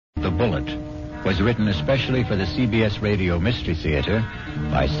The Bullet was written especially for the CBS Radio Mystery Theater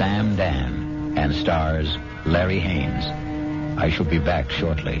by Sam Dan and stars Larry Haynes. I shall be back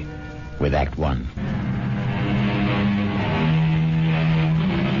shortly with Act One.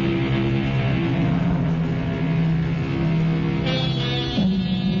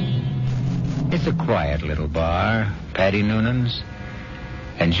 It's a quiet little bar, Paddy Noonan's,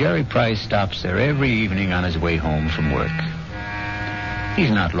 and Jerry Price stops there every evening on his way home from work. He's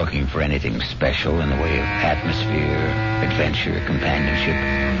not looking for anything special in the way of atmosphere, adventure, companionship,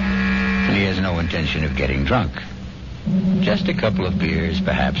 and he has no intention of getting drunk. Just a couple of beers,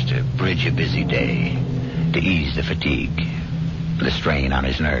 perhaps, to bridge a busy day, to ease the fatigue, the strain on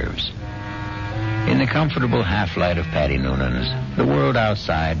his nerves. In the comfortable half-light of Paddy Noonan's, the world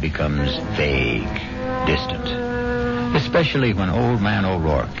outside becomes vague, distant, especially when Old Man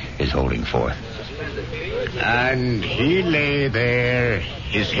O'Rourke is holding forth. And he lay there,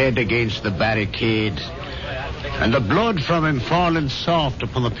 his head against the barricade, and the blood from him falling soft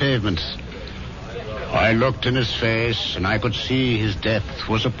upon the pavement. I looked in his face, and I could see his death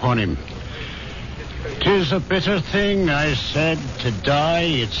was upon him. "'Tis a bitter thing," I said, "to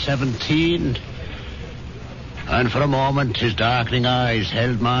die at 17. And for a moment his darkening eyes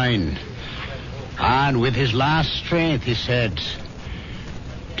held mine. And with his last strength he said,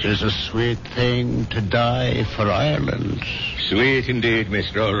 "'Tis a sweet thing to die for Ireland." Sweet indeed,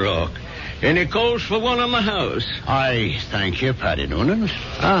 Mr. O'Rourke. Any calls for one on the house? I thank you, Paddy Noonan.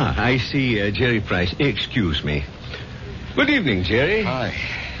 I see Jerry Price. Excuse me. Good evening, Jerry. Hi.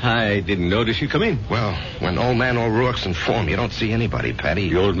 I didn't notice you come in. Well, when Old Man O'Rourke's in form, you don't see anybody, Paddy.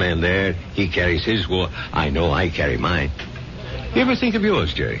 The old man there, he carries his war. I know I carry mine. You ever think of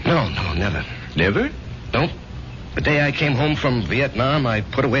yours, Jerry? No, never. Never? Nope. The day I came home from Vietnam, I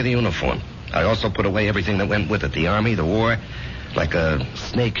put away the uniform. I also put away everything that went with it. The army, the war, like a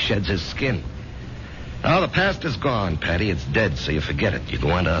snake sheds his skin. Now, the past is gone, Paddy. It's dead, so you forget it. You go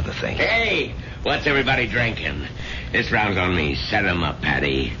on to other things. Hey, what's everybody drinking? This round's on me. Set 'em up,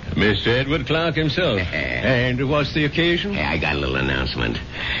 Paddy. Mr. Edward Clark himself. And what's the occasion? Hey, I got a little announcement.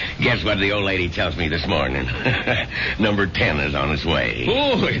 Guess what the old lady tells me this morning? Number 10 is on its way.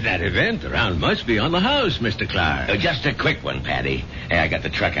 Oh, that event around must be on the house, Mr. Clark. Just a quick one, Paddy. Hey, I got the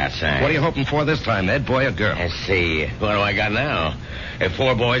truck outside. What are you hoping for this time, Ed, boy or girl? Let's see. What do I got now?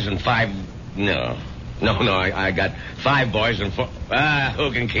 4 boys and 5... No, I got 5 boys and 4...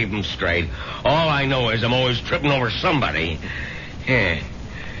 who can keep them straight? All I know is I'm always tripping over somebody.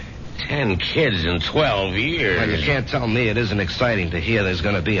 10 kids in 12 years. Well, you can't tell me it isn't exciting to hear there's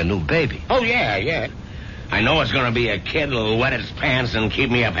going to be a new baby. Oh, yeah. I know it's going to be a kid who'll wet its pants and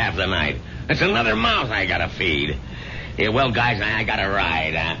keep me up half the night. It's another mouth I got to feed. Yeah, well, guys, I got to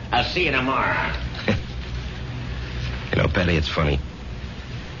ride. I'll see you tomorrow. You know, Paddy, it's funny.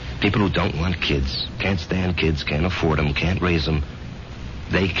 People who don't want kids, can't stand kids, can't afford them, can't raise them,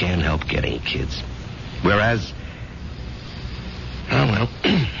 they can't help getting kids. Whereas,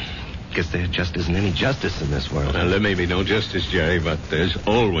 guess there just isn't any justice in this world. Well, there may be no justice, Jerry, but there's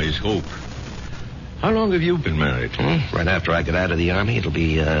always hope. How long have you been married? Right after I got out of the army, it'll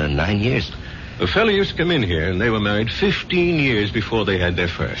be 9 years. A fellow used to come in here, and they were married 15 years before they had their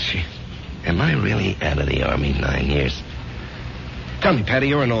first. Am I really out of the army 9 years? Tell me, Paddy,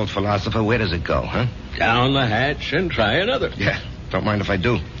 you're an old philosopher. Where does it go, huh? Down the hatch and try another. Yeah, don't mind if I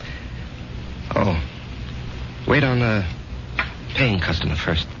do. Oh, wait on a paying customer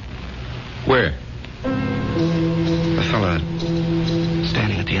first. Where? The fella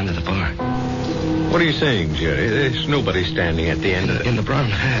standing at the end of the bar. What are you saying, Jerry? There's nobody standing at the end of In the brown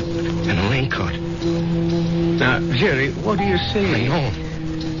hat and a raincoat. Now, Jerry, what are you saying? I know.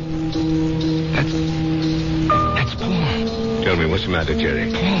 That's Paul. Tell me, what's the matter,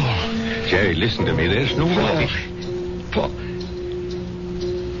 Jerry? Paul. Jerry, listen to me. There's nobody. Paul.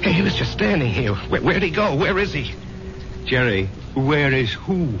 Hey, he was just standing here. Where'd he go? Where is he? Jerry, where is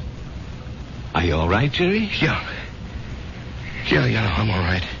who? Are you all right, Jerry? Yeah, I'm all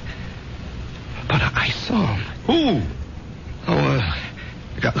right. But I saw him. Who? Oh,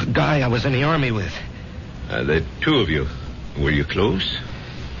 a guy I was in the army with. The two of you. Were you close?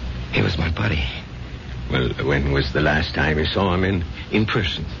 He was my buddy. Well, when was the last time you saw him in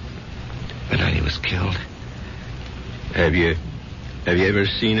person? The night he was killed. Have you ever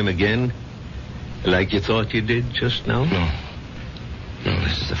seen him again? Like you thought you did just now? No,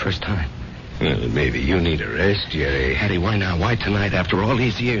 this is the first time. Well, maybe you need a rest, Jerry. Paddy, why now? Why tonight after all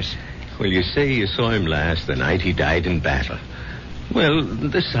these years? Well, you say you saw him last the night he died in battle. Well,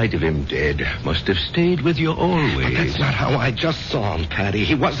 the sight of him dead must have stayed with you always. But that's not how I just saw him, Paddy.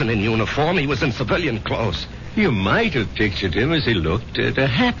 He wasn't in uniform. He was in civilian clothes. You might have pictured him as he looked at a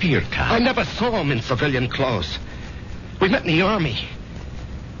happier time. I never saw him in civilian clothes. We met in the Army.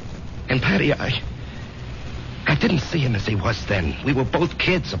 And, Patty, I didn't see him as he was then. We were both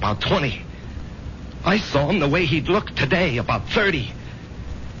kids, about 20. I saw him the way he'd look today, about 30.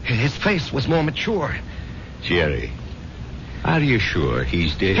 His face was more mature. Jerry, are you sure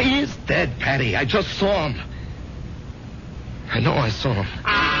he's dead? He is dead, Patty. I just saw him. I know I saw him.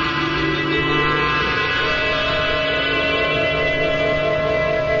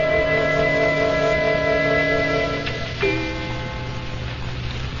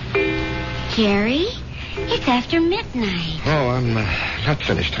 Jerry, it's after midnight. Oh, I'm not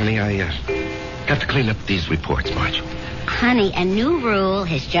finished, honey. I got to clean up these reports, Marge. Honey, a new rule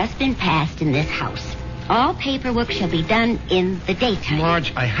has just been passed in this house. All paperwork shall be done in the daytime.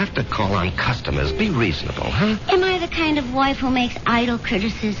 Marge, I have to call on customers. Be reasonable, huh? Am I the kind of wife who makes idle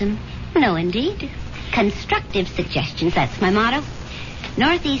criticism? No, indeed. Constructive suggestions, that's my motto.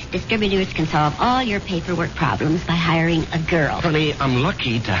 Northeast Distributors can solve all your paperwork problems by hiring a girl. Honey, I'm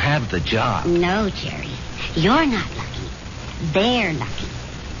lucky to have the job. No, Jerry. You're not lucky. They're lucky.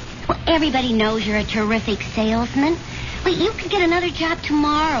 Well, everybody knows you're a terrific salesman. Well, you could get another job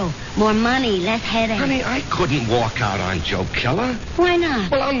tomorrow. More money, less headache. Honey, I couldn't walk out on Joe Keller. Why not?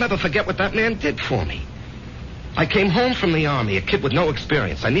 Well, I'll never forget what that man did for me. I came home from the Army, a kid with no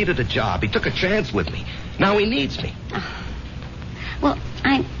experience. I needed a job. He took a chance with me. Now he needs me. Oh. Well,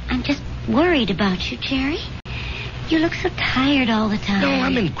 I'm just worried about you, Jerry. You look so tired all the time. No,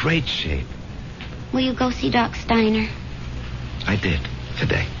 I'm in great shape. Will you go see Doc Steiner? I did,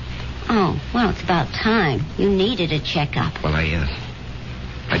 today. Oh, well, it's about time. You needed a checkup. Well,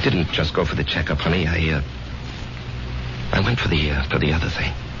 I didn't just go for the checkup, honey. I went for the other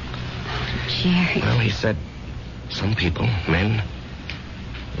thing. Oh, Jerry. Well, he said some people, men,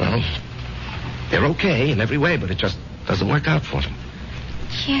 well, they're okay in every way, but it just doesn't work out for them.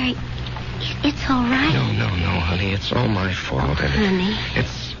 Jerry, it's all right. No, honey. It's all my fault. Oh, honey.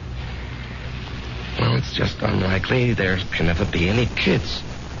 It's just unlikely there can ever be any kids.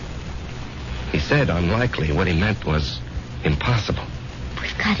 He said unlikely. What he meant was impossible.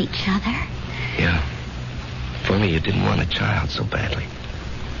 We've got each other. Yeah. If only you didn't want a child so badly.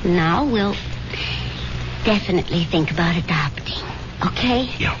 Now we'll definitely think about adopting. Okay?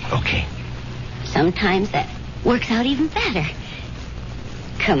 Yeah, okay. Sometimes that works out even better.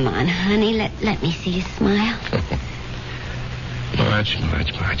 Come on, honey. Let me see you smile. Marge,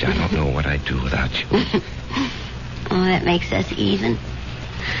 I don't know what I'd do without you. Oh, that makes us even.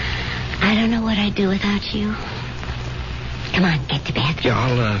 I don't know what I'd do without you. Come on, get to bed. Yeah,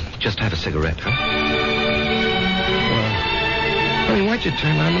 I'll just have a cigarette, huh? Honey, why'd you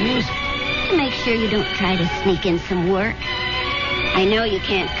turn on the music? To make sure you don't try to sneak in some work. I know you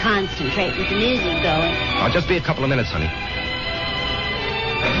can't concentrate with the music going. I'll just be a couple of minutes, honey.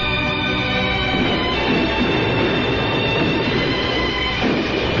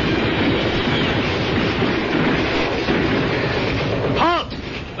 Halt!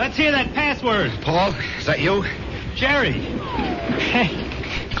 Let's hear that password. Paul, is that you? Jerry.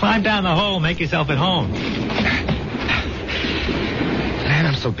 Hey, climb down the hole, make yourself at home. Man,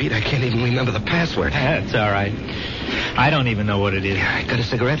 I'm so beat I can't even remember the password. That's all right. I don't even know what it is. Got a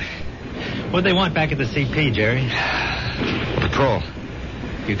cigarette? What'd they want back at the CP, Jerry? Patrol.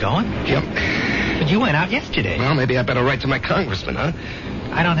 You going? Yep. But you went out yesterday. Well, maybe I better write to my congressman, huh?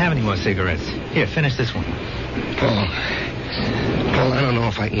 I don't have any more cigarettes. Here, finish this one. Paul, I don't know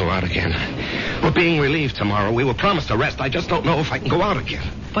if I can go out again. We're being relieved tomorrow. We were promised a rest. I just don't know if I can go out again.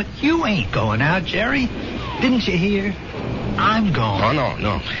 But you ain't going out, Jerry. Didn't you hear? I'm going. Oh,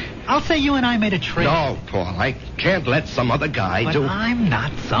 no. I'll say you and I made a trade. No, Paul, I can't let some other guy but do... I'm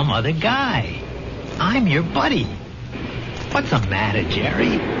not some other guy. I'm your buddy. What's the matter,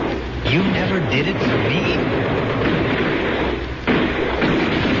 Jerry? You never did it for me.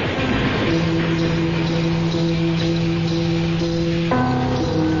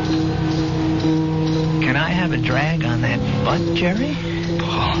 Can I have a drag on that butt, Jerry?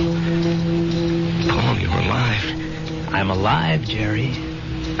 Paul, you're alive. I'm alive, Jerry.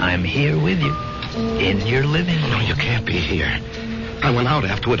 I'm here with you. In your living room. No, you can't be here. I went out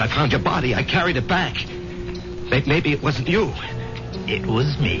afterward. I found your body. I carried it back. Maybe it wasn't you. It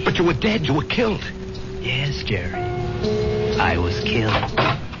was me. But you were dead. You were killed. Yes, Jerry. I was killed.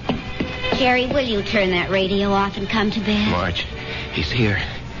 Jerry, will you turn that radio off and come to bed? Marge, he's here.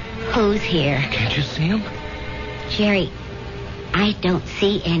 Who's here? Can't you see him? Jerry, I don't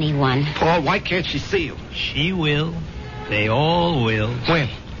see anyone. Paul, why can't she see you? She will. They all will. When?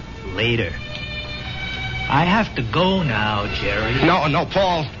 Later. I have to go now, Jerry. No,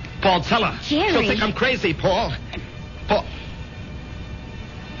 Paul. Paul, tell her. Jerry. She'll think I'm crazy, Paul. Paul.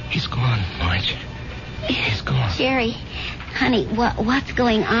 He's gone, Marge. He's gone. Jerry, honey, what's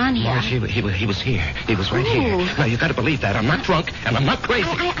going on here? Marge, he was here. He was right here. Now, you got to believe that. I'm not drunk, and I'm not crazy.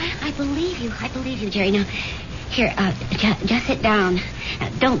 I believe you. I believe you, Jerry. Now, here, just sit down.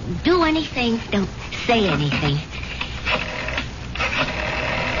 Don't do anything. Don't say anything.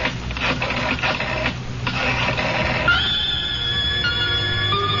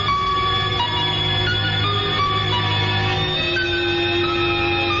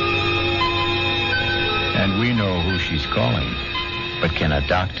 And we know who she's calling. But can a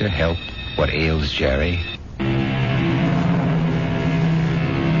doctor help what ails Jerry?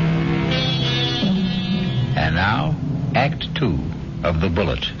 And now, Act 2 of The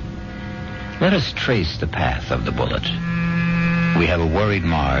Bullet. Let us trace the path of the bullet. We have a worried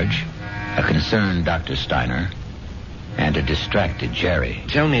Marge, a concerned Dr. Steiner, and a distracted Jerry.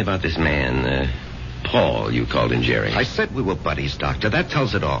 Tell me about this man, Paul, you called him Jerry. I said we were buddies, Doctor. That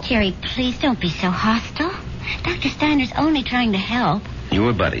tells it all. Jerry, please don't be so hostile. Dr. Steiner's only trying to help. You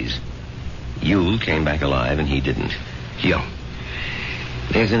were buddies. You came back alive and he didn't. Yo.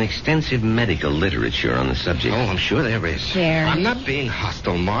 There's an extensive medical literature on the subject. Oh, I'm sure there is. Jerry. I'm not being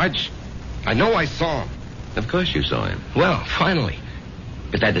hostile, Marge. I know I saw him. Of course you saw him. Well, finally.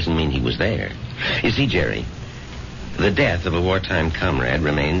 But that doesn't mean he was there. You see, Jerry, the death of a wartime comrade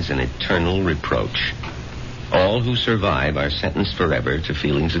remains an eternal reproach. All who survive are sentenced forever to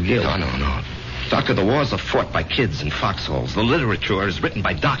feelings of guilt. No. Doctor, the wars are fought by kids in foxholes. The literature is written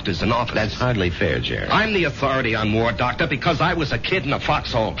by doctors and authors. That's hardly fair, Jerry. I'm the authority on war, Doctor, because I was a kid in a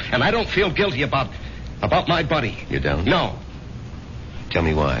foxhole, and I don't feel guilty about my buddy. You don't? No. Tell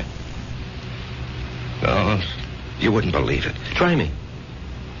me why. Oh, you wouldn't believe it. Try me.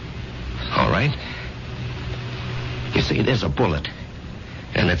 All right. You see, there's a bullet,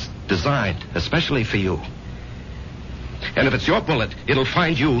 and it's designed especially for you. And if it's your bullet, it'll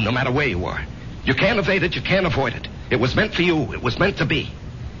find you no matter where you are. You can't evade it, you can't avoid it. It was meant for you. It was meant to be.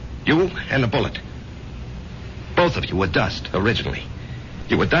 You and the bullet. Both of you were dust, originally.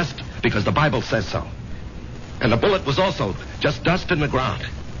 You were dust because the Bible says so. And the bullet was also just dust in the ground.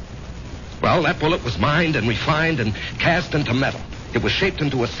 Well, that bullet was mined and refined and cast into metal. It was shaped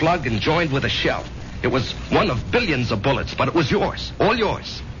into a slug and joined with a shell. It was one of billions of bullets, but it was yours. All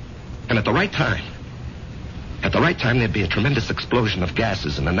yours. And at the right time, there'd be a tremendous explosion of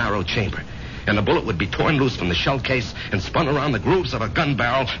gases in a narrow chamber. And the bullet would be torn loose from the shell case and spun around the grooves of a gun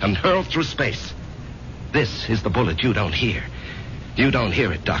barrel and hurled through space. This is the bullet you don't hear. You don't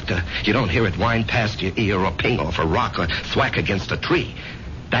hear it, Doctor. You don't hear it whine past your ear or ping off a rock or thwack against a tree.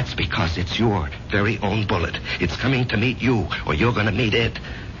 That's because it's your very own bullet. It's coming to meet you, or you're going to meet it.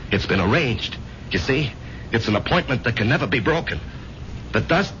 It's been arranged. You see? It's an appointment that can never be broken. The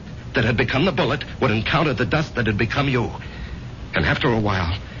dust that had become the bullet would encounter the dust that had become you. And after a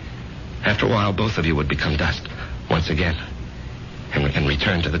while, both of you would become dust once again and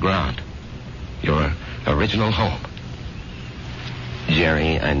return to the ground. Your original home.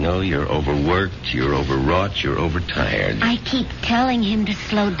 Jerry, I know you're overworked, you're overwrought, you're overtired. I keep telling him to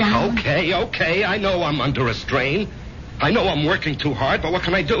slow down. Okay. I know I'm under a strain. I know I'm working too hard, but what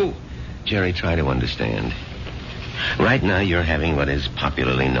can I do? Jerry, try to understand. Right now, you're having what is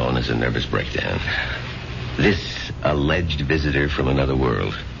popularly known as a nervous breakdown. This alleged visitor from another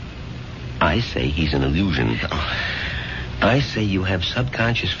world. I say he's an illusion. I say you have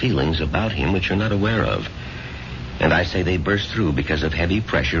subconscious feelings about him which you're not aware of. And I say they burst through because of heavy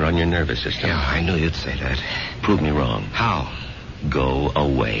pressure on your nervous system. Yeah, I knew you'd say that. Prove me wrong. How? Go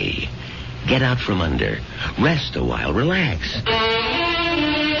away. Get out from under. Rest a while. Relax.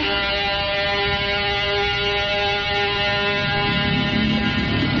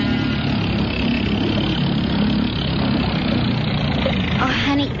 Oh,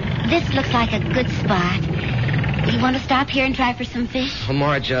 honey, this looks like a good spot. You want to stop here and try for some fish? Well,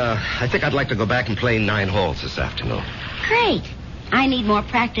 Marge, I think I'd like to go back and play 9 holes this afternoon. Great. I need more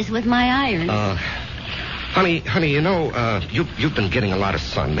practice with my irons. Honey, you know, you've been getting a lot of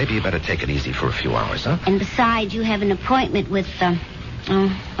sun. Maybe you better take it easy for a few hours, huh? And besides, you have an appointment with,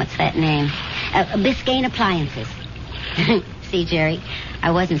 what's that name? Biscayne Appliances. See, Jerry, I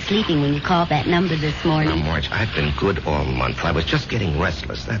wasn't sleeping when you called that number this morning. Now, Marge, I've been good all month. I was just getting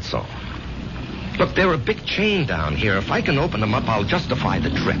restless, that's all. Look, they're a big chain down here. If I can open them up, I'll justify the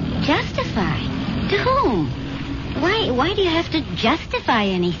trip. Justify? To whom? Why do you have to justify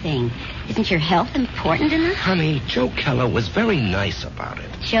anything? Isn't your health important enough? Honey, Joe Keller was very nice about it.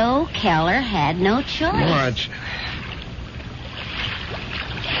 Joe Keller had no choice. Marge.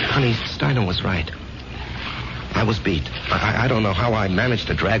 Honey, Steiner was right. I was beat. I don't know how I managed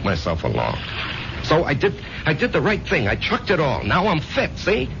to drag myself along. So I did the right thing. I chucked it all. Now I'm fit,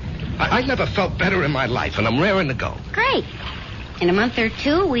 see? I never felt better in my life, and I'm raring to go. Great. In a month or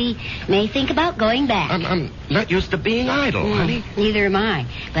two, we may think about going back. I'm not used to being idle, honey. Neither am I.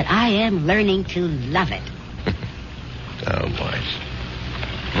 But I am learning to love it. Oh, Marge.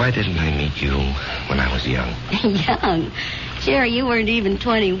 Why didn't I meet you when I was young? Young? Jerry, you weren't even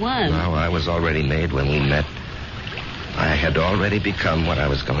 21. No, I was already made when we met. I had already become what I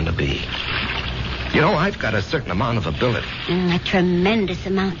was going to be. You know, I've got a certain amount of ability. A tremendous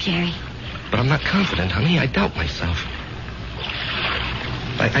amount, Jerry. But I'm not confident, honey. I doubt myself.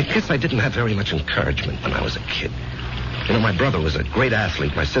 I guess I didn't have very much encouragement when I was a kid. You know, my brother was a great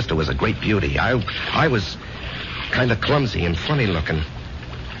athlete. My sister was a great beauty. I was kind of clumsy and funny looking.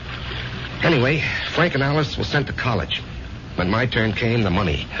 Anyway, Frank and Alice were sent to college. When my turn came, the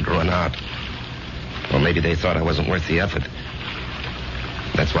money had run out. Or maybe they thought I wasn't worth the effort.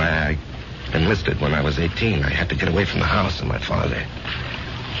 That's why I enlisted when I was 18. I had to get away from the house and my father.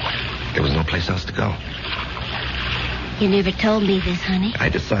 There was no place else to go. You never told me this, honey. I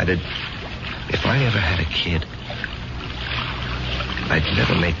decided if I ever had a kid, I'd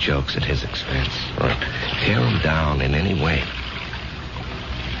never make jokes at his expense or tear him down in any way.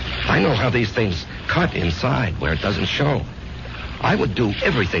 I know how these things cut inside where it doesn't show. I would do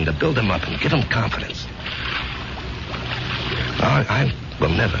everything to build him up and give him confidence. I will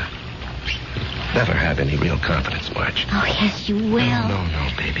never have any real confidence, Marge. Oh, yes, you will. No,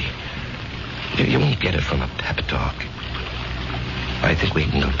 baby. You won't get it from a pep talk. I think we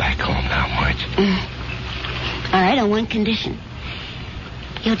can go back home now, Marge. All right, on one condition.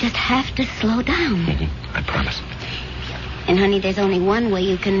 You'll just have to slow down. Mm-hmm. I promise. And, honey, there's only one way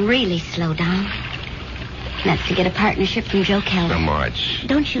you can really slow down. And that's to get a partnership from Joe Keller. Now, Marge.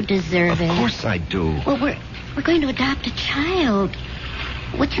 Don't you deserve it? Of course I do. Well, we're going to adopt a child.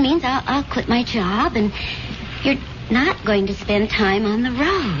 Which means I'll quit my job, and you're not going to spend time on the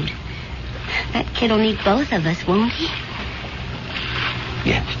road. That kid will need both of us, won't he?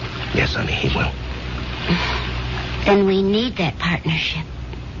 Yes, honey, he will. Then we need that partnership,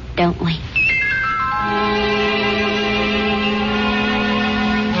 don't we?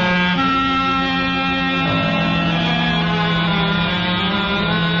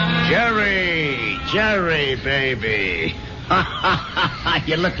 Jerry, baby.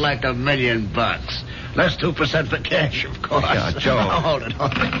 You look like $1 million. Less 2% for cash, of course. Yeah, Joe. Hold it.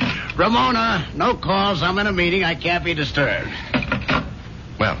 Ramona, no calls. I'm in a meeting. I can't be disturbed.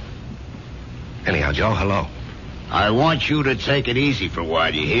 Well, anyhow, Joe, hello. I want you to take it easy for a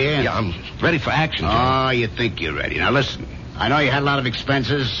while, you hear? Yeah, I'm ready for action, Joe. Oh, you think you're ready. Now, listen. I know you had a lot of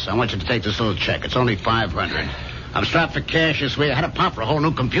expenses. I want you to take this little check. It's only $500. I'm strapped for cash this week. I had to pop for a whole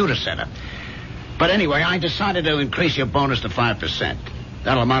new computer setup. But anyway, I decided to increase your bonus to 5%.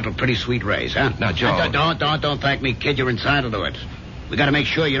 That'll amount to a pretty sweet raise, huh? Now, Joe... Don't thank me, kid. You're entitled to it. We got to make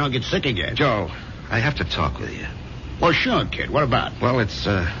sure you don't get sick again. Joe, I have to talk with you. Well, sure, kid. What about? Well, it's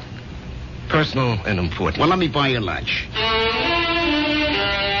personal and important. Well, let me buy you lunch.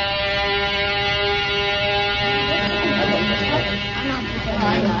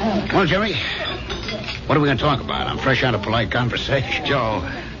 Well, Jerry, what are we going to talk about? I'm fresh out of polite conversation. Joe,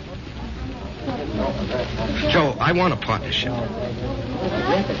 I want a partnership.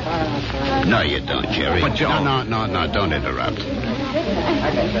 No, you don't, Jerry. But, Joe... No, don't interrupt.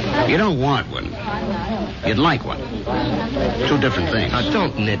 You don't want one. You'd like one. Two different things. Now,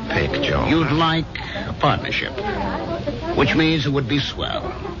 don't nitpick, Joe. You'd like a partnership, which means it would be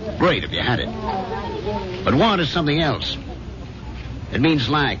swell. Great if you had it. But want is something else. It means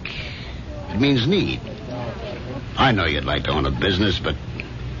lack. It means need. I know you'd like to own a business, but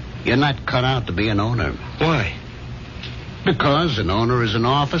you're not cut out to be an owner. Why? Because an owner is an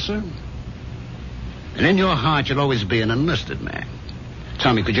officer. And in your heart, you'll always be an enlisted man.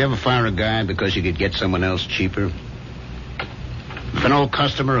 Tell me, could you ever fire a guy because you could get someone else cheaper? If an old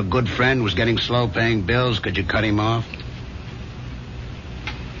customer, a good friend, was getting slow paying bills, could you cut him off?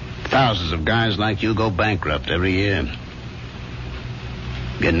 Thousands of guys like you go bankrupt every year.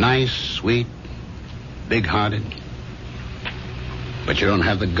 You're nice, sweet, big-hearted. But you don't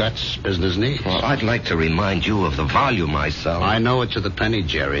have the guts business needs. Well, I'd like to remind you of the volume I sell. I know it to the penny,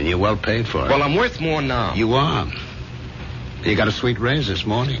 Jerry, and you're well paid for it. Well, I'm worth more now. You are. You got a sweet raise this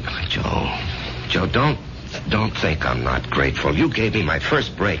morning. Joe, don't think I'm not grateful. You gave me my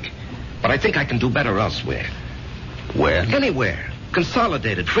first break. But I think I can do better elsewhere. Where? Anywhere.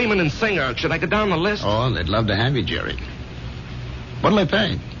 Consolidated, Freeman and Singer. Should I go down the list? Oh, they'd love to have you, Jerry. What'll they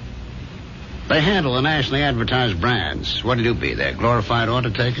pay? They handle the nationally advertised brands. What'll you be, their glorified order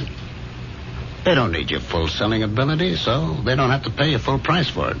taker? They don't need your full selling ability, so they don't have to pay you full price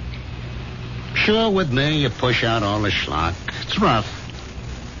for it. Sure, with me, you push out all the schlock. It's rough,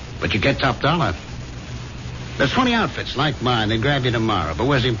 but you get top dollar. There's 20 outfits like mine. They grab you tomorrow, but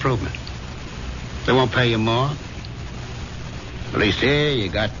where's the improvement? They won't pay you more. At least here, you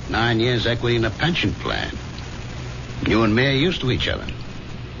got 9 years equity in a pension plan. You and me are used to each other.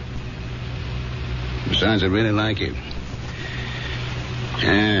 Besides, I really like you.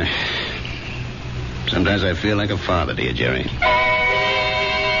 Sometimes I feel like a father to you, Jerry.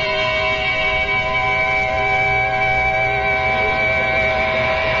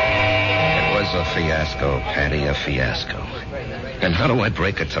 A fiasco, Patty, a fiasco. And how do I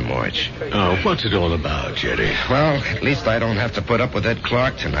break it to Marge? Oh, what's it all about, Jerry? Well, at least I don't have to put up with Ed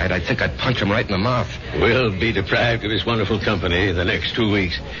Clark tonight. I think I'd punch him right in the mouth. We'll be deprived of his wonderful company the next 2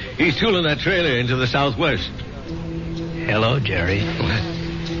 weeks. He's tooling that trailer into the southwest. Hello, Jerry. What?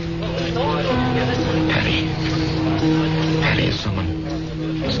 Patty, is someone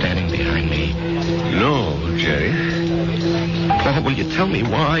standing behind me? No, Jerry. Paul, will you tell me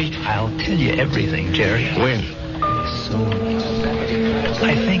why? I'll tell you everything, Jerry. When? Soon.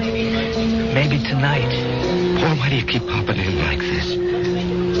 I think maybe tonight. Paul, why do you keep popping in like this?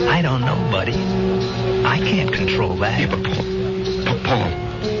 I don't know, buddy. I can't control that. Yeah, but Paul.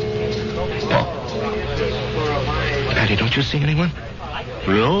 Patty, don't you see anyone?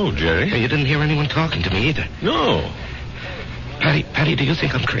 No, Jerry. You didn't hear anyone talking to me either. No. Patty, do you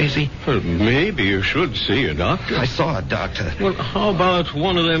think I'm crazy? Well, maybe you should see a doctor. I saw a doctor. Well, how about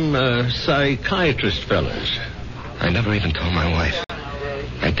one of them psychiatrist fellas? I never even told my wife.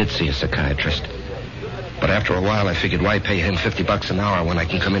 I did see a psychiatrist. But after a while, I figured why pay him $50 an hour when I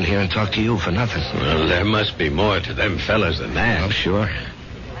can come in here and talk to you for nothing? Well, there must be more to them fellas than that. Oh, sure.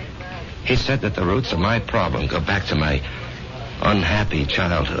 He said that the roots of my problem go back to my unhappy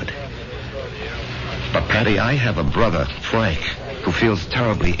childhood. But, Patty, I have a brother, Frank, who feels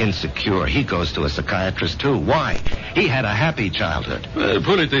terribly insecure. He goes to a psychiatrist, too. Why? He had a happy childhood.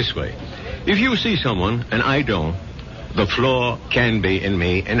 Put it this way. If you see someone and I don't, the flaw can be in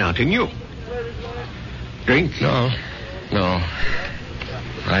me and not in you. Drink? No.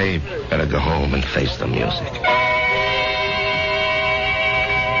 I better go home and face the music.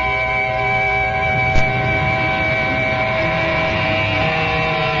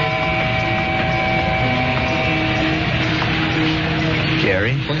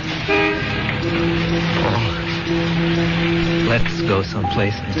 Jerry? Paul? Let's go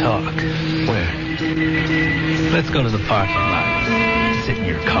someplace and talk. Where? Let's go to the parking lot. Sit in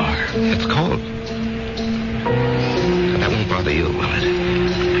your car. It's cold. That won't bother you, will it?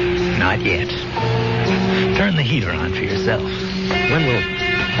 Not yet. Turn the heater on for yourself. When will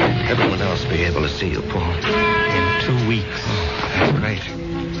everyone else be able to see you, Paul? In 2 weeks. Oh, that's great.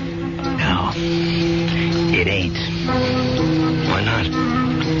 No, it ain't. Why not?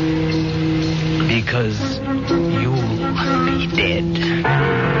 Because you'll be dead.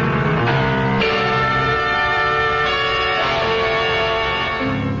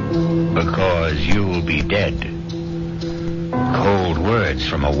 Because you'll be dead. Cold words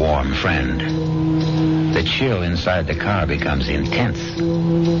from a warm friend. The chill inside the car becomes intense.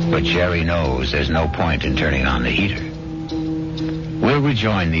 But Jerry knows there's no point in turning on the heater. We'll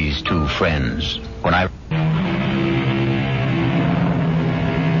rejoin these two friends when I...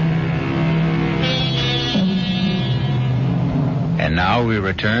 And now we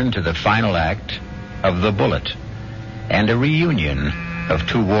return to the final act of The Bullet and a reunion of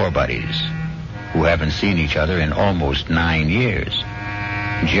two war buddies who haven't seen each other in almost 9 years.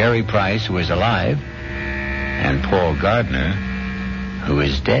 Jerry Price, who is alive, and Paul Gardner, who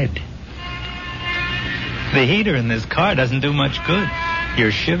is dead. The heater in this car doesn't do much good.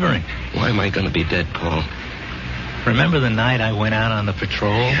 You're shivering. Why am I going to be dead, Paul? Remember the night I went out on the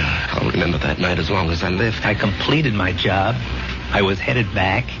patrol? Yeah, I'll remember that night as long as I live. I completed my job. I was headed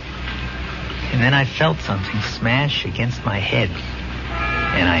back. And then I felt something smash against my head.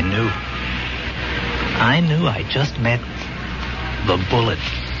 And I knew I just met the bullet.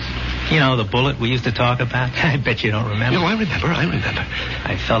 You know, the bullet we used to talk about? I bet you don't remember. No, I remember.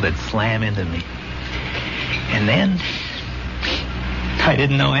 I felt it slam into me. And then I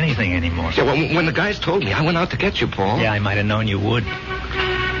didn't know anything anymore. Yeah, well, when the guys told me, I went out to get you, Paul. Yeah, I might have known you would.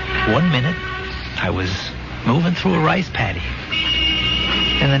 1 minute, I was moving through a rice paddy.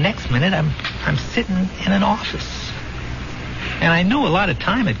 And the next minute, I'm sitting in an office. And I knew a lot of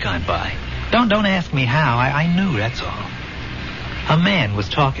time had gone by. Don't ask me how. I knew, that's all. A man was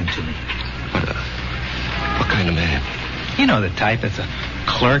talking to me. What kind of man? You know the type that's a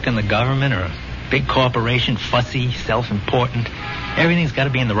clerk in the government or a big corporation, fussy, self-important. Everything's got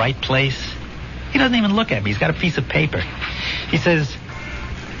to be in the right place. He doesn't even look at me. He's got a piece of paper. He says,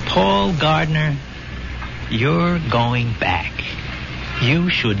 Paul Gardner, you're going back. You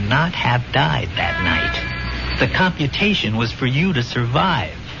should not have died that night. The computation was for you to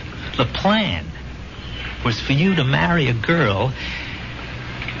survive. The plan was for you to marry a girl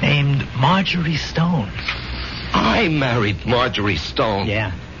named Marjorie Stone. I married Marjorie Stone.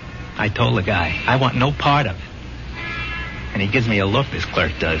 Yeah. I told the guy, I want no part of it. And he gives me a look, this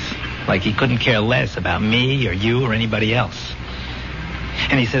clerk does, like he couldn't care less about me or you or anybody else.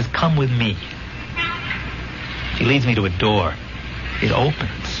 And he says, come with me. He leads me to a door. It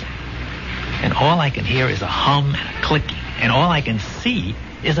opens. And all I can hear is a hum and a clicking. And all I can see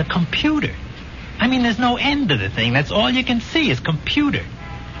is a computer. I mean, there's no end to the thing. That's all you can see is computer.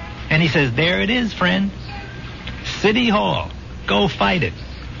 And he says, there it is, friend. City Hall. Go fight it.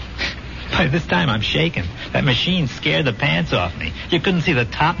 By this time, I'm shaking. That machine scared the pants off me. You couldn't see the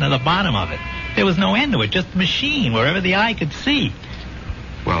top nor the bottom of it. There was no end to it, just a machine wherever the eye could see.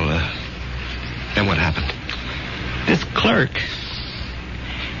 Well, then what happened? This clerk,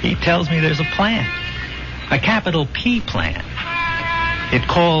 he tells me there's a plan. A capital P plan. It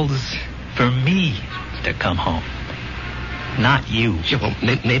calls for me to come home. Not you. Well,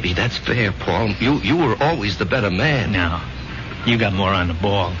 maybe that's fair, Paul. You were always the better man. No. You got more on the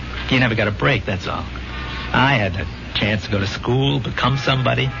ball. You never got a break, that's all. I had the chance to go to school, become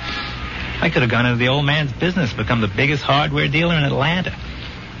somebody. I could have gone into the old man's business, become the biggest hardware dealer in Atlanta.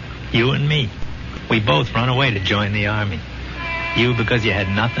 You and me. We both run away to join the army. You because you had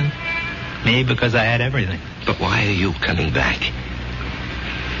nothing. Me because I had everything. But why are you coming back?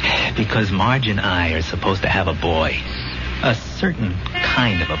 Because Marge and I are supposed to have a boy. A certain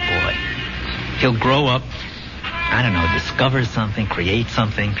kind of a boy. He'll grow up, I don't know, discover something, create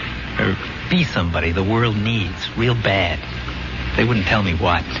something, or be somebody the world needs real bad. They wouldn't tell me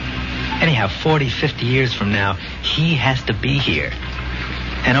what. Anyhow, 40, 50 years from now, he has to be here.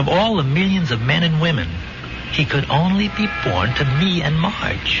 And of all the millions of men and women, he could only be born to me and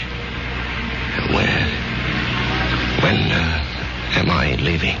Marge. When am I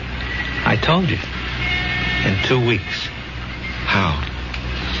leaving? I told you. In 2 weeks. How?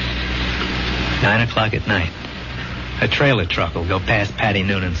 9 o'clock at night. A trailer truck will go past Patty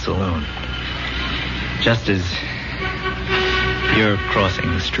Noonan's saloon. Just as you're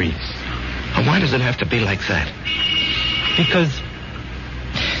crossing the street. Well, why does it have to be like that? Because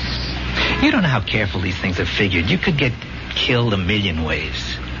you don't know how careful these things are figured. You could get killed a million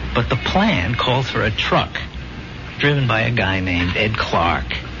ways. But the plan calls for a truck driven by a guy named Ed Clark.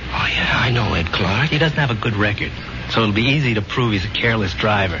 Oh, yeah, I know Ed Clark. He doesn't have a good record, so it'll be easy to prove he's a careless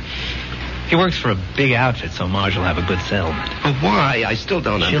driver. He works for a big outfit, so Marge will have a good settlement. But why? I still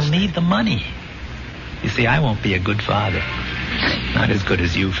don't understand. She'll need the money. You see, I won't be a good father. Not as good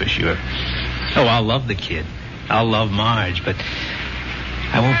as you, for sure. Oh, I'll love the kid. I'll love Marge, but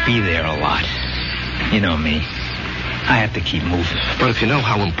I won't be there a lot. You know me. I have to keep moving. But if you know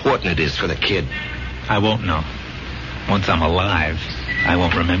how important it is for the kid... I won't know. Once I'm alive, I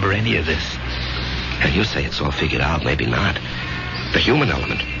won't remember any of this. And you say it's all figured out, maybe not. The human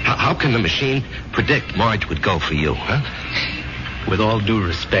element. How can the machine predict Marge would go for you, huh? With all due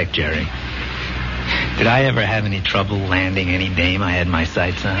respect, Jerry, did I ever have any trouble landing any dame I had my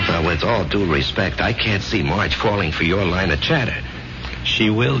sights on? Well, with all due respect, I can't see Marge falling for your line of chatter. She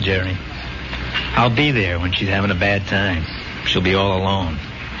will, Jerry. I'll be there when she's having a bad time. She'll be all alone.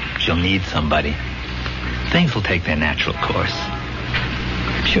 She'll need somebody. Things will take their natural course.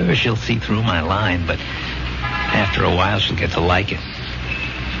 Sure, she'll see through my line, but after a while she'll get to like it.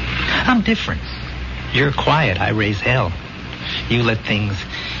 I'm different. You're quiet. I raise hell. You let things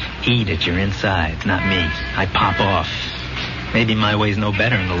eat at your insides, not me. I pop off. Maybe my way's no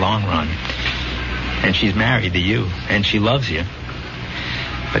better in the long run. And she's married to you, and she loves you.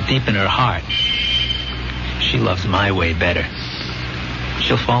 But deep in her heart, she loves my way better.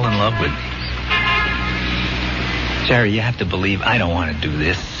 She'll fall in love with me. Jerry, you have to believe I don't want to do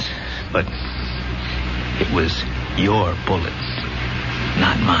this, but it was your bullet,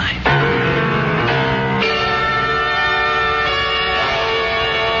 not mine.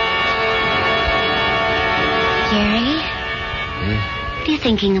 Jerry? What are you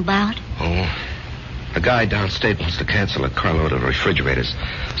thinking about? Oh, the guy downstate wants to cancel a carload of refrigerators,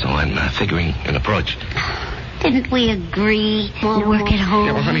 so I'm figuring an approach. Didn't we agree we'll work at home?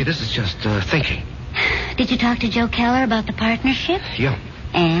 Yeah, well, honey, this is just thinking. Did you talk to Joe Keller about the partnership? Yeah.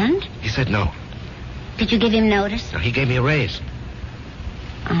 And? He said no. Did you give him notice? No, he gave me a raise.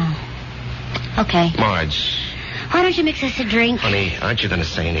 Oh. Okay. Marge. Why don't you mix us a drink? Honey, aren't you going to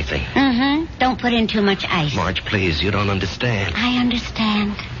say anything? Mm-hmm. Don't put in too much ice. Marge, please, you don't understand. I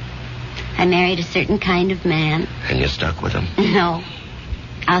understand. I married a certain kind of man. And you're stuck with him? No.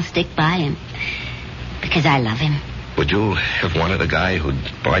 I'll stick by him. Because I love him. Would you have wanted a guy who'd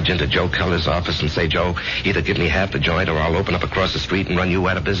barge into Joe Keller's office and say, Joe, either give me half the joint or I'll open up across the street and run you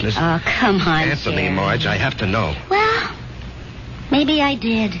out of business? Oh, come on, Answer me, Jerry. Marge. I have to know. Well, maybe I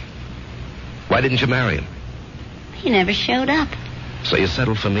did. Why didn't you marry him? He never showed up. So you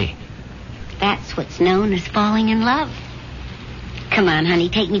settled for me. That's what's known as falling in love. Come on, honey,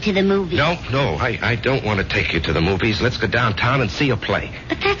 take me to the movies. No, I don't want to take you to the movies. Let's go downtown and see a play.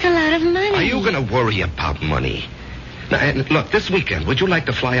 But that's a lot of money. Are you going to worry about money? Now, and look, this weekend, would you like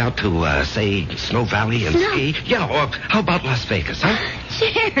to fly out to, say, Snow Valley and ski? Yeah, or how about Las Vegas, huh?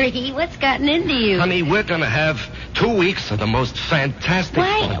 Jerry, what's gotten into you? Honey, we're going to have 2 weeks of the most fantastic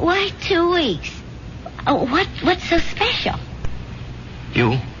fun. Why 2 weeks? Oh, what's so special?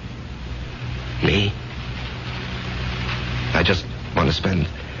 You? Me? I just want to spend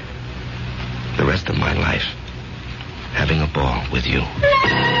the rest of my life having a ball with you.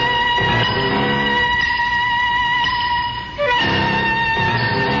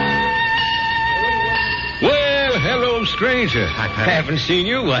 Well, hello, stranger. Hi, Patty. Haven't seen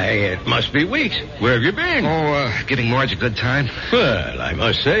you. Why, it must be weeks. Where have you been? Giving Marge a good time. Well, I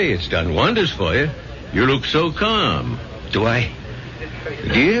must say, it's done wonders for you. You look so calm. Do I?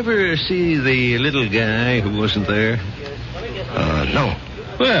 Do you ever see the little guy who wasn't there? No.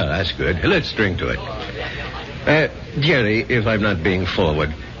 Well, that's good. Let's drink to it. Jerry, if I'm not being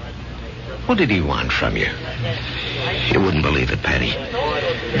forward, what did he want from you? You wouldn't believe it, Patty.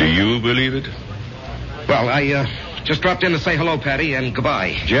 Do you believe it? Well, I, just dropped in to say hello, Patty, and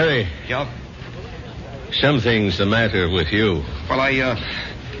goodbye. Jerry, Yeah? something's the matter with you. Well,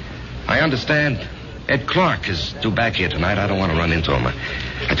 I understand Ed Clark is due back here tonight. I don't want to run into him.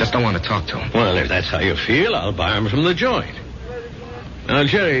 I just don't want to talk to him. Well, if that's how you feel, I'll buy him from the joint. Now,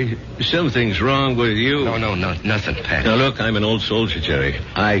 Jerry, something's wrong with you. No, nothing, Patty. Now, look, I'm an old soldier, Jerry.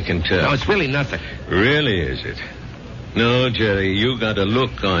 I can tell. No, it's really nothing. Really, is it? No, Jerry, you got a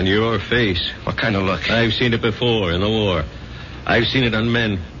look on your face. What kind of look? I've seen it before in the war. I've seen it on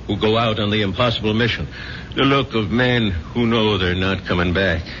men who go out on the impossible mission. The look of men who know they're not coming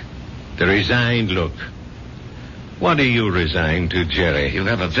back. The resigned look. What are you resigned to, Jerry? You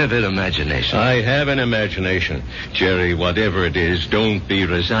have a vivid imagination. I have an imagination. Jerry, whatever it is, don't be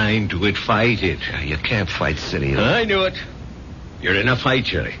resigned to it. Fight it. You can't fight City. I knew it. You're in a fight,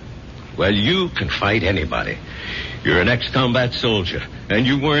 Jerry. Well, you can fight anybody. You're an ex-combat soldier, and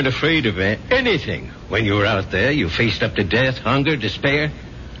you weren't afraid of anything. When you were out there, you faced up to death, hunger, despair.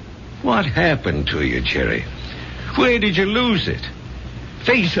 What happened to you, Jerry? Where did you lose it?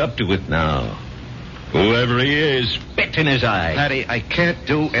 Face up to it now. Whoever he is, spit in his eye. Patty, I can't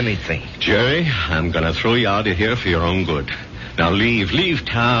do anything. Jerry, I'm going to throw you out of here for your own good. Now leave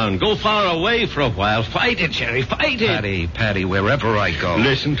town. Go far away for a while. Fight it, Jerry, fight it. Patty, wherever I go.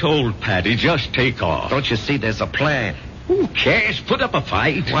 Listen to old Patty. Just take off. Don't you see there's a plan? Who cares? Put up a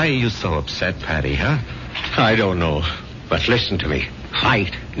fight. Why are you so upset, Patty, huh? I don't know. But listen to me.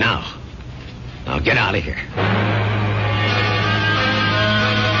 Fight now. Now get out of here.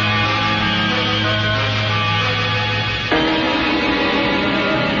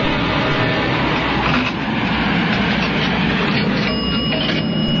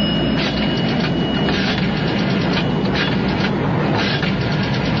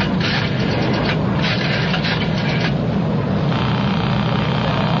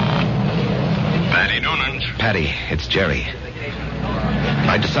 Patty, it's Jerry.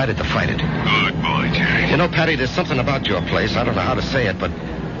 I decided to fight it. Good boy, Jerry. You know, Patty, there's something about your place. I don't know how to say it, but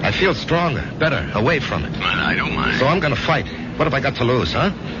I feel stronger, better, away from it. Well, I don't mind. So I'm going to fight. What have I got to lose, huh?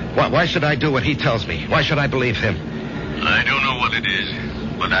 Why should I do what he tells me? Why should I believe him? I don't know what it is,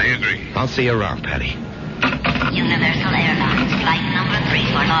 but I agree. I'll see you around, Patty. Universal Airlines, flight number 3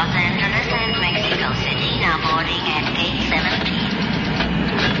 for Los Angeles and Mexico City, now boarding at gate 17.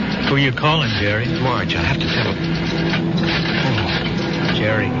 Who you calling, Jerry? Marge, I have to tell him.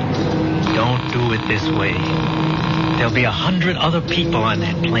 Jerry, don't do it this way. There'll be 100 other people on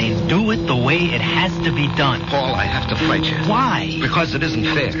that plane. Do it the way it has to be done. Paul, I have to fight you. Why? Because it isn't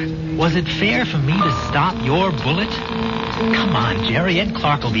fair. Was it fair for me to stop your bullet? Come on, Jerry. Ed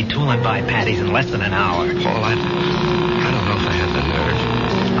Clark will be tooling by Patty's in less than an hour. Paul, I don't know if I have the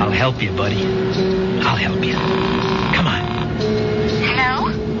nerve. I'll help you, buddy. I'll help you. Come on. Hello?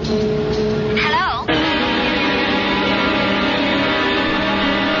 Hello?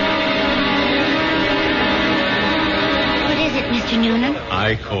 What is it, Mr. Noonan?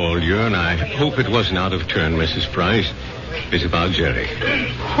 I called you, and I hope it wasn't out of turn, Mrs. Price. It's about Jerry.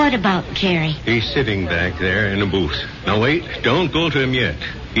 What about Jerry? He's sitting back there in a booth. Now, wait. Don't go to him yet.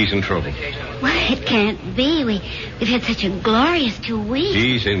 He's in trouble. Well, it can't be. We've had such a glorious 2 weeks.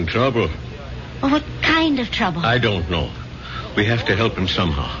 He's in trouble. Well, what kind of trouble? I don't know. We have to help him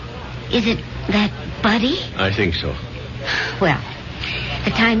somehow. Is it that Buddy? I think so. Well,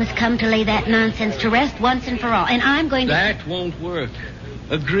 the time has come to lay that nonsense to rest once and for all. And I'm going to... That won't work.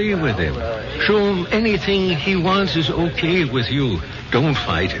 Agree with him. Show him anything he wants is okay with you. Don't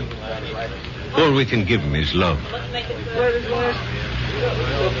fight him. Or we can give him his love.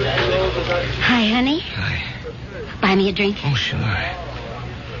 Hi, honey. Hi. Buy me a drink. Oh, sure.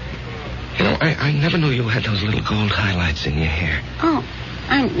 You know, I never knew you had those little gold highlights in your hair. Oh,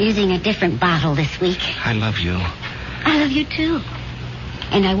 I'm using a different bottle this week. I love you. I love you, too.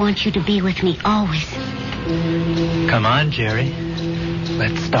 And I want you to be with me always. Come on, Jerry.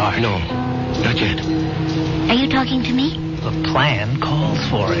 Let's start. No, not yet. Are you talking to me? The plan calls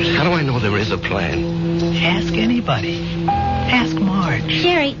for it. How do I know there is a plan? Ask anybody. Ask Marge.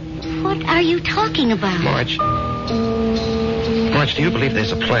 Jerry, what are you talking about? Marge, do you believe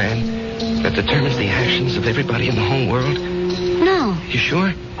there's a plan that determines the actions of everybody in the whole world? No. You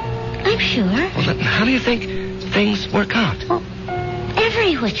sure? I'm sure. Well, then how do you think things work out? Well,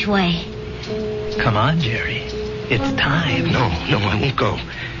 every which way. Come on, Jerry. It's time. No, I won't go.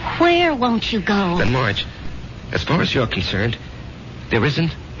 Where won't you go? Then, Marge, as far as you're concerned, there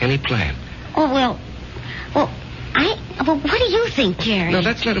isn't any plan. Oh, well, what do you think, Jerry? No,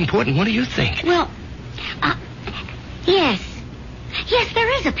 that's not important. What do you think? Well, yes. Yes, there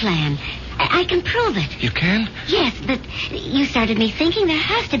is a plan. I can prove it. You can? Yes, but you started me thinking there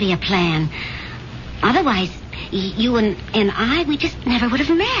has to be a plan. Otherwise, you and I, we just never would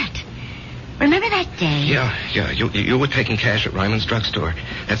have met. Remember that day? Yeah. You were taking cash at Ryman's drugstore.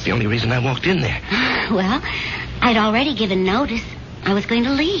 That's the only reason I walked in there. Well, I'd already given notice. I was going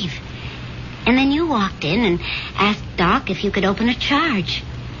to leave. And then you walked in and asked Doc if you could open a charge.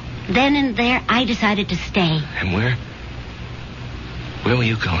 Then and there, I decided to stay. And where? Where were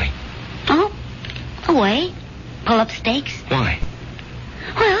you going? Oh, away. Pull up stakes. Why?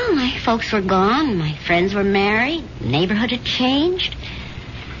 Well, my folks were gone. My friends were married. The neighborhood had changed.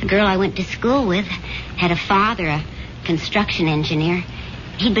 The girl I went to school with had a father, a construction engineer.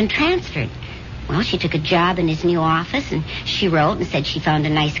 He'd been transferred. Well, she took a job in his new office, and she wrote and said she found a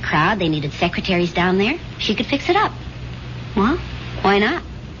nice crowd. They needed secretaries down there. She could fix it up. Well, why not?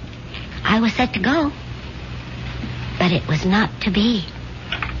 I was set to go. But it was not to be.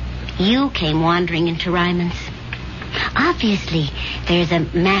 You came wandering into Ryman's. Obviously, there's a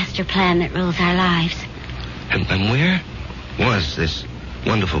master plan that rules our lives. And where was this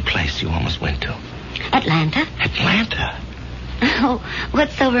wonderful place you almost went to? Atlanta. Atlanta? Oh,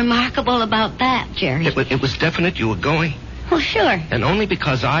 what's so remarkable about that, Jerry? It was definite you were going. Well, sure. And only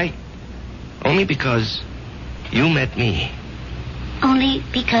because you met me. Only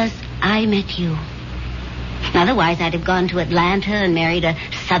because I met you. Otherwise, I'd have gone to Atlanta and married a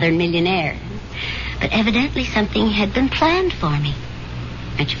southern millionaire. But evidently something had been planned for me.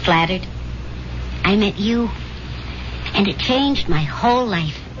 Aren't you flattered? I met you, and it changed my whole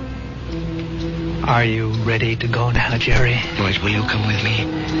life. Are you ready to go now, Jerry? Marge, will you come with me?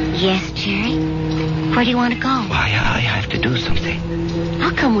 Yes, Jerry. Where do you want to go? Why, I have to do something.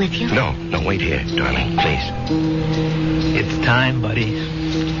 I'll come with you. No, wait here, darling, please. It's time, buddy.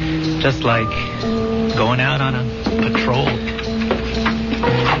 Just like going out on a patrol.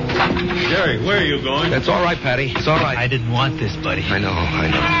 Jerry, where are you going? That's all right, Patty. It's all right. I didn't want this, buddy. I know.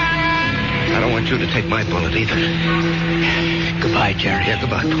 I don't want you to take my bullet either. Goodbye, Jerry. Yeah,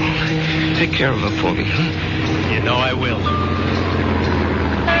 goodbye, Paul. Take care of her for me, huh? You know I will.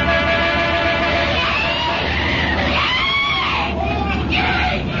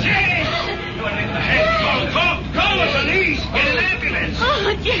 Call the police. Get an ambulance.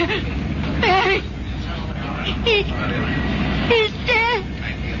 Oh, Jerry. Barry. He's dead.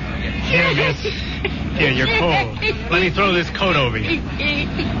 Here, you're cold. Let me throw this coat over you.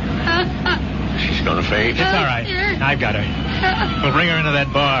 She's gonna faint. It's all right. I've got her. We'll bring her into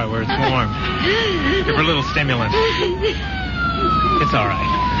that bar where it's warm. Give her a little stimulant. It's all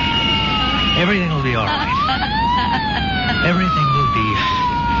right. Everything will be all right. Everything will be...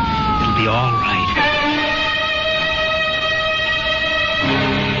 It'll be all right.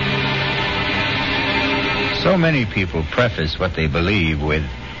 So many people preface what they believe with,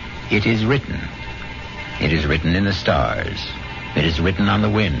 "It is written." It is written in the stars. It is written on the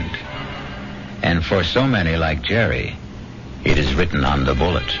wind. And for so many like Jerry, it is written on the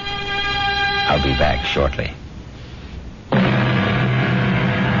bullet. I'll be back shortly.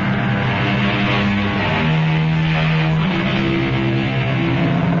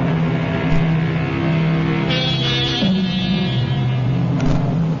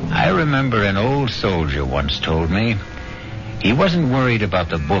 remember an old soldier once told me he wasn't worried about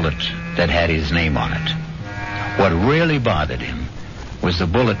the bullet that had his name on it. What really bothered him was the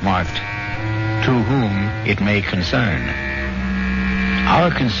bullet marked, "To whom it may concern."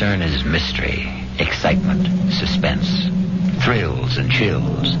 Our concern is mystery, excitement, suspense, thrills and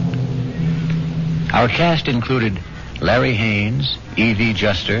chills. Our cast included Larry Haynes, E.V.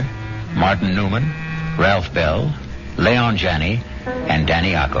 Juster, Martin Newman, Ralph Bell, Leon Janney, and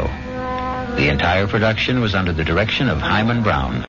Danny Acco. The entire production was under the direction of Hyman Brown.